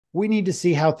we need to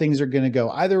see how things are going to go.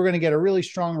 Either we're going to get a really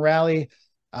strong rally.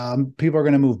 People are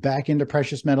going to move back into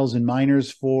precious metals and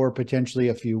miners for potentially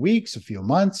a few weeks, a few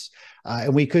months.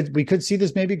 And we could see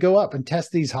this maybe go up and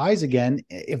test these highs again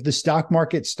if the stock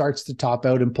market starts to top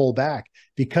out and pull back,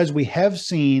 because we have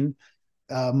seen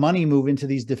money move into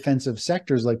these defensive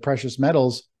sectors like precious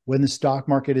metals when the stock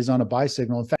market is on a buy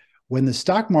signal. In fact, when the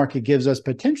stock market gives us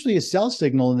potentially a sell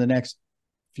signal in the next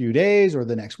few days or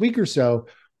the next week or so,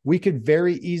 we could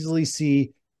very easily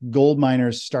see gold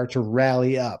miners start to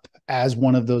rally up as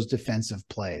one of those defensive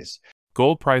plays.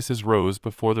 Gold prices rose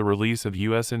before the release of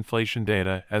U.S. inflation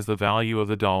data as the value of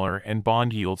the dollar and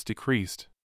bond yields decreased.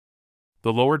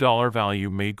 The lower dollar value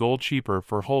made gold cheaper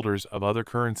for holders of other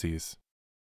currencies.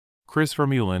 Craige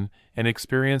Vermeulen, an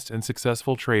experienced and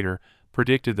successful trader,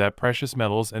 predicted that precious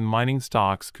metals and mining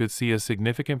stocks could see a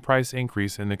significant price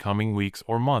increase in the coming weeks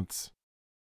or months.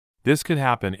 This could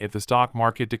happen if the stock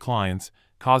market declines,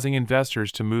 causing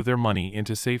investors to move their money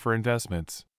into safer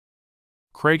investments.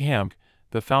 Craige Hemke,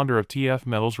 the founder of TF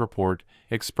Metals Report,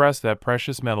 expressed that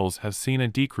precious metals have seen a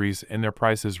decrease in their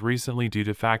prices recently due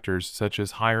to factors such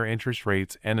as higher interest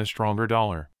rates and a stronger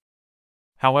dollar.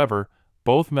 However,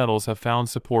 both metals have found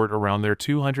support around their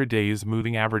 200 days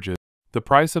moving averages. The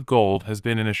price of gold has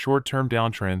been in a short-term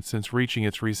downtrend since reaching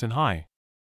its recent high.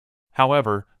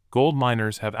 However, gold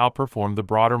miners have outperformed the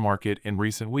broader market in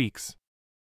recent weeks.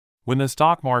 When the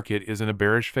stock market is in a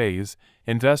bearish phase,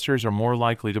 investors are more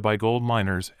likely to buy gold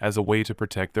miners as a way to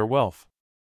protect their wealth.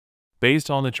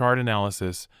 Based on the chart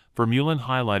analysis, Vermeulen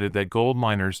highlighted that gold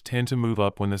miners tend to move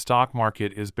up when the stock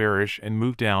market is bearish and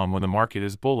move down when the market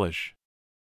is bullish.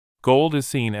 Gold is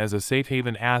seen as a safe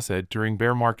haven asset during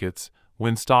bear markets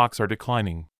when stocks are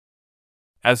declining.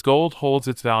 As gold holds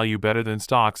its value better than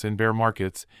stocks in bear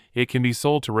markets, it can be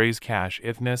sold to raise cash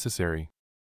if necessary.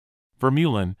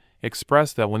 Vermeulen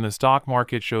expressed that when the stock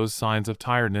market shows signs of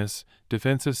tiredness,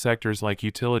 defensive sectors like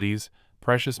utilities,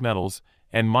 precious metals,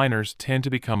 and miners tend to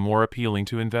become more appealing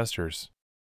to investors.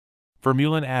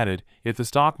 Vermeulen added, if the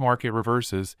stock market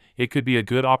reverses, it could be a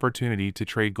good opportunity to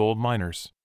trade gold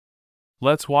miners.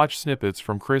 Let's watch snippets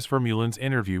from Craige Vermeulen's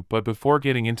interview, but before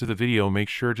getting into the video, make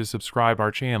sure to subscribe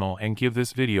our channel and give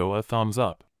this video a thumbs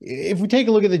up. If we take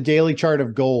a look at the daily chart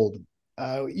of gold,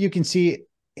 you can see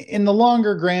in the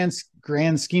longer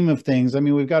grand scheme of things, I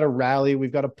mean, we've got a rally,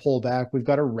 we've got a pullback, we've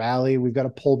got a rally, we've got a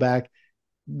pullback.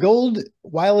 Gold,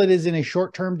 while it is in a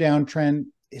short-term downtrend,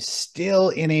 is still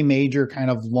in a major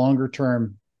kind of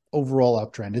longer-term overall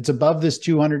uptrend. It's above this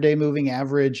 200-day moving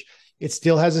average. It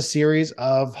still has a series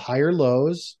of higher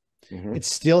lows. It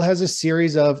still has a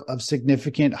series of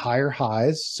significant higher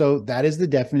highs. So that is the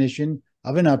definition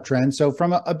of an uptrend. So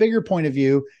from a bigger point of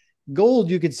view, gold,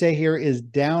 you could say here, is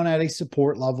down at a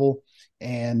support level,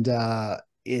 and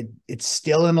it's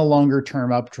still in a longer term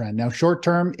uptrend. Now, short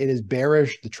term, it is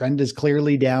bearish. The trend is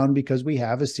clearly down because we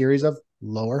have a series of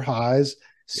lower highs,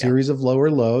 series of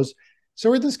lower lows. So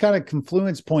we're at this kind of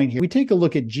confluence point here. We take a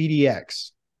look at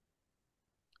GDX.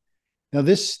 Now,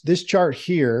 this chart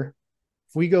here,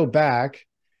 if we go back,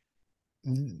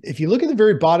 if you look at the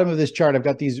very bottom of this chart, I've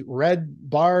got these red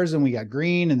bars and we got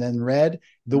green and then red.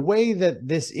 The way that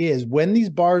this is, when these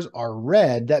bars are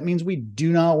red, that means we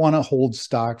do not want to hold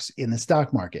stocks in the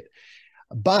stock market.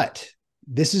 But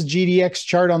this is GDX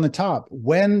chart on the top.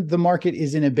 When the market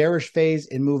is in a bearish phase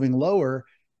and moving lower,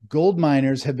 gold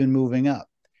miners have been moving up.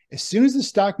 As soon as the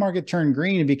stock market turned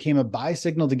green and became a buy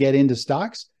signal to get into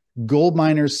stocks, gold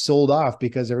miners sold off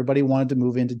because everybody wanted to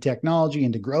move into technology,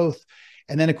 into growth.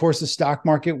 And then, of course, the stock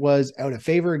market was out of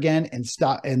favor again, and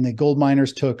the gold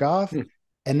miners took off,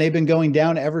 and they've been going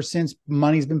down ever since.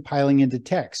 Money's been piling into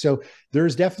tech. So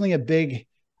there's definitely a big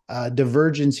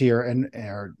divergence here and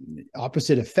or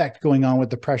opposite effect going on with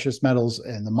the precious metals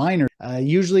and the miners.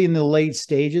 Usually in the late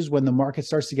stages, when the market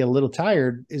starts to get a little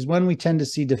tired, is when we tend to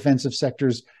see defensive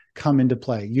sectors come into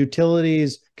play.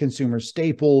 Utilities, consumer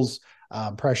staples,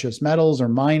 precious metals or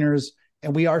miners.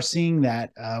 And we are seeing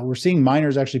that. We're seeing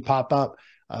miners actually pop up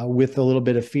with a little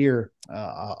bit of fear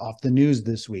off the news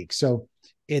this week. So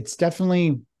it's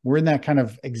definitely, we're in that kind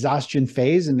of exhaustion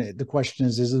phase. And the question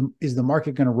is the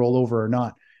market going to roll over or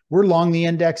not? We're long the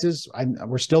indexes.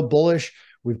 We're still bullish.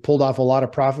 We've pulled off a lot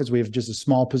of profits. We have just a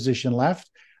small position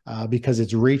left because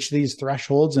it's reached these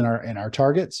thresholds in our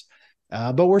targets.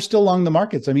 But we're still long the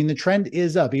markets. I mean, the trend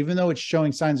is up, even though it's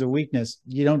showing signs of weakness.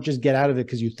 You don't just get out of it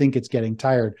because you think it's getting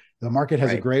tired. The market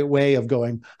has a great way of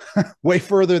going way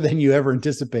further than you ever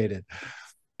anticipated.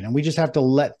 And we just have to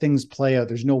let things play out.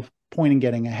 There's no point in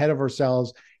getting ahead of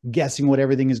ourselves, guessing what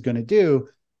everything is going to do.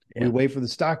 We wait for the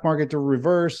stock market to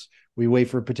reverse. We wait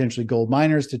for potentially gold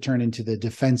miners to turn into the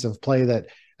defensive play that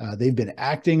they've been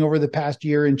acting over the past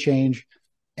year and change.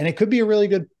 And it could be a really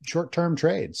good short-term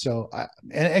trade. So,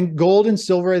 and gold and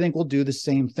silver, I think, will do the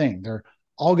same thing. They're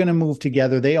all going to move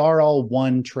together. They are all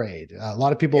one trade. A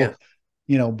lot of people,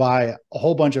 buy a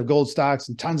whole bunch of gold stocks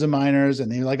and tons of miners,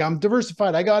 and they're like, I'm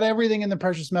diversified. I got everything in the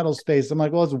precious metal space. I'm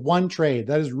like, well, it's one trade.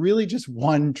 That is really just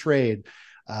one trade.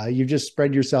 You've just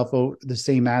spread yourself over the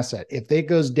same asset. If it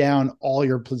goes down, all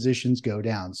your positions go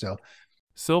down. So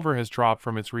silver has dropped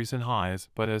from its recent highs,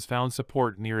 but has found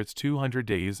support near its 200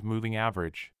 days moving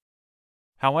average.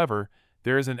 However,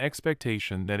 there is an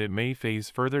expectation that it may face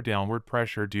further downward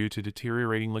pressure due to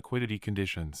deteriorating liquidity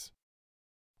conditions.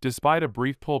 Despite a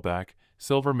brief pullback,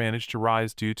 silver managed to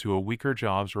rise due to a weaker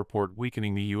jobs report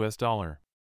weakening the US dollar.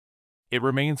 It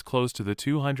remains close to the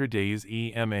 200 days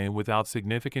EMA without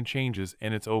significant changes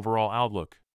in its overall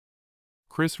outlook.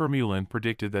 Craige Vermeulen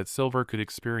predicted that silver could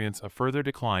experience a further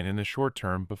decline in the short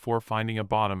term before finding a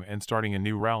bottom and starting a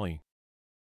new rally.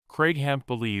 Craige Hemke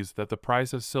believes that the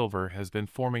price of silver has been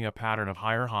forming a pattern of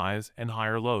higher highs and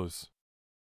higher lows.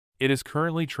 It is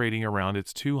currently trading around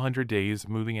its 200 days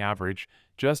moving average,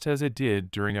 just as it did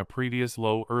during a previous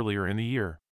low earlier in the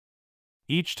year.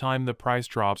 Each time the price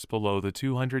drops below the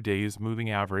 200 days moving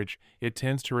average, it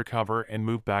tends to recover and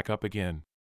move back up again.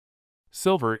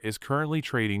 Silver is currently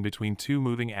trading between two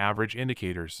moving average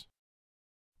indicators.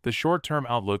 The short-term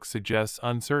outlook suggests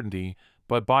uncertainty,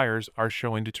 but buyers are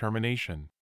showing determination.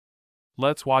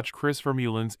 Let's watch Craige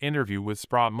Vermeulen's interview with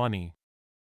Sprott Money.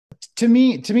 To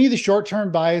me, the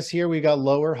short-term bias here, we got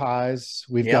lower highs,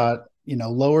 we've got,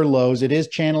 lower lows. It is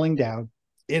channeling down.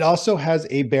 It also has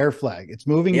a bear flag. It's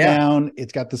moving down.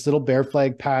 It's got this little bear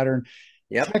flag pattern.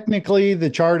 Technically, the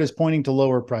chart is pointing to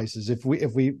lower prices. If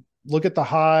we look at the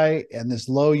high and this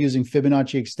low using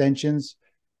Fibonacci extensions,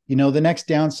 the next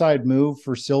downside move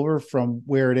for silver from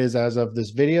where it is as of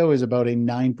this video is about a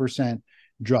 9%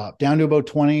 drop down to about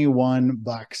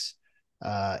 $21.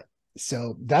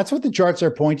 So that's what the charts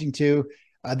are pointing to.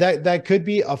 That could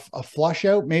be a flush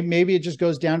out. Maybe it just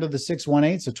goes down to the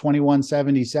 618, so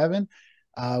 2177.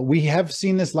 We have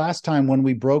seen this last time when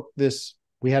we broke this.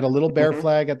 We had a little bear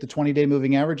flag at the 20-day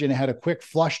moving average, and it had a quick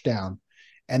flush down,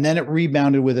 and then it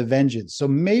rebounded with a vengeance. So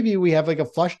maybe we have like a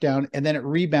flush down, and then it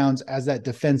rebounds as that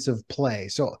defensive play.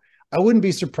 So I wouldn't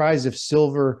be surprised if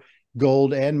silver,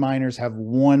 gold, and miners have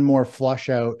one more flush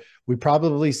out. We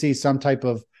probably see some type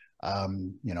of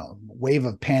wave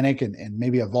of panic and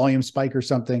maybe a volume spike or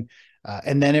something.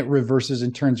 And then it reverses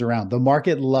and turns around. The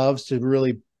market loves to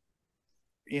really,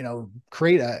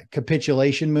 create a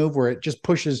capitulation move where it just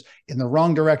pushes in the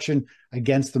wrong direction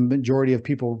against the majority of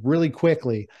people really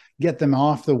quickly, get them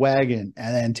off the wagon,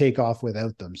 and then take off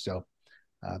without them. So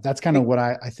that's kind of what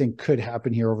I think could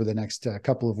happen here over the next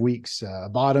couple of weeks.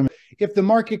 Bottom, if the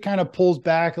market kind of pulls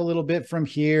back a little bit from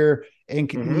here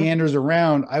and meanders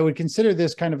around, I would consider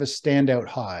this kind of a standout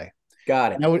high.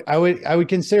 Got it. And I would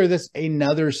consider this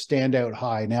another standout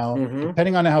high. Now,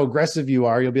 depending on how aggressive you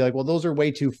are, you'll be like, well, those are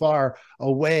way too far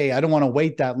away. I don't want to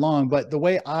wait that long. But the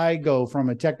way I go from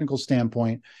a technical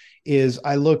standpoint is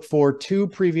I look for two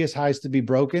previous highs to be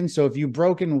broken. So if you've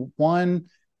broken 1,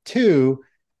 2,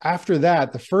 after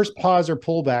that, the first pause or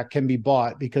pullback can be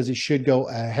bought because it should go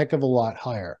a heck of a lot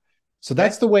higher. So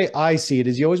that's the way I see it,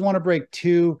 is you always want to break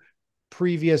two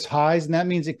previous highs, and that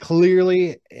means it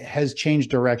clearly has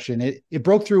changed direction. It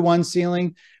broke through one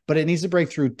ceiling, but it needs to break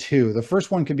through two. The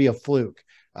first one could be a fluke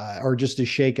or just a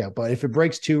shakeout, but if it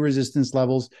breaks two resistance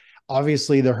levels,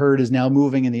 obviously the herd is now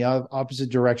moving in the opposite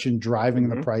direction, driving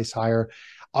the price higher.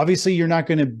 Obviously, you're not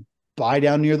going to buy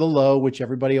down near the low, which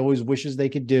everybody always wishes they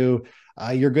could do.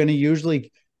 You're going to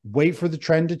usually wait for the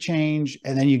trend to change,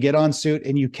 and then you get on suit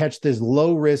and you catch this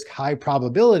low risk, high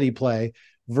probability play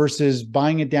versus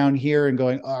buying it down here and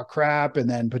going, oh crap, and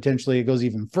then potentially it goes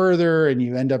even further and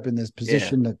you end up in this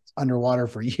position that's underwater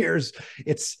for years.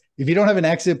 It's, if you don't have an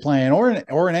exit plan or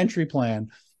an entry plan,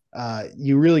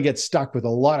 you really get stuck with a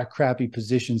lot of crappy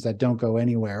positions that don't go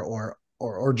anywhere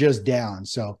or just down.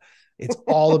 So it's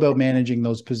all about managing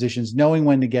those positions, knowing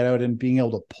when to get out and being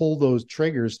able to pull those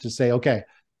triggers to say, okay,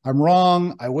 I'm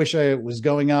wrong. I wish I was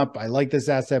going up. I like this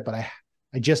asset, but I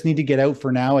just need to get out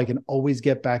for now. I can always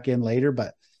get back in later,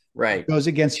 but it goes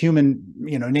against human,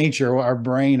 nature, our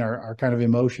brain, our kind of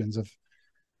emotions of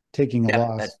taking a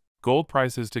loss. Gold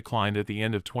prices declined at the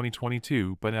end of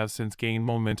 2022, but have since gained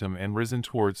momentum and risen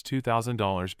towards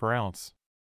 $2,000 per ounce.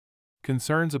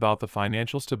 Concerns about the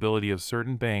financial stability of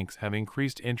certain banks have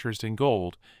increased interest in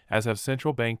gold, as have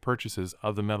central bank purchases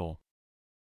of the metal.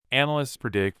 Analysts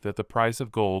predict that the price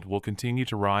of gold will continue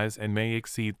to rise and may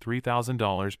exceed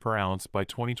 $3,000 per ounce by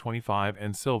 2025,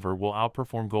 and silver will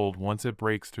outperform gold once it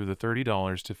breaks through the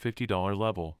 $30 to $50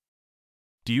 level.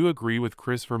 Do you agree with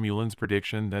Chris Vermeulen's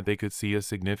prediction that they could see a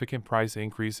significant price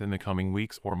increase in the coming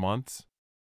weeks or months?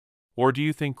 Or do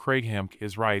you think Craige Hemke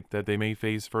is right that they may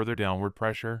face further downward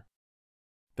pressure?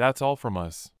 That's all from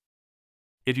us.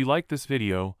 If you like this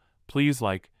video, please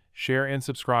like, share and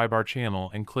subscribe our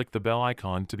channel and click the bell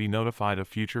icon to be notified of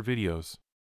future videos.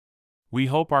 We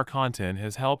hope our content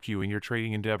has helped you in your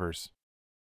trading endeavors.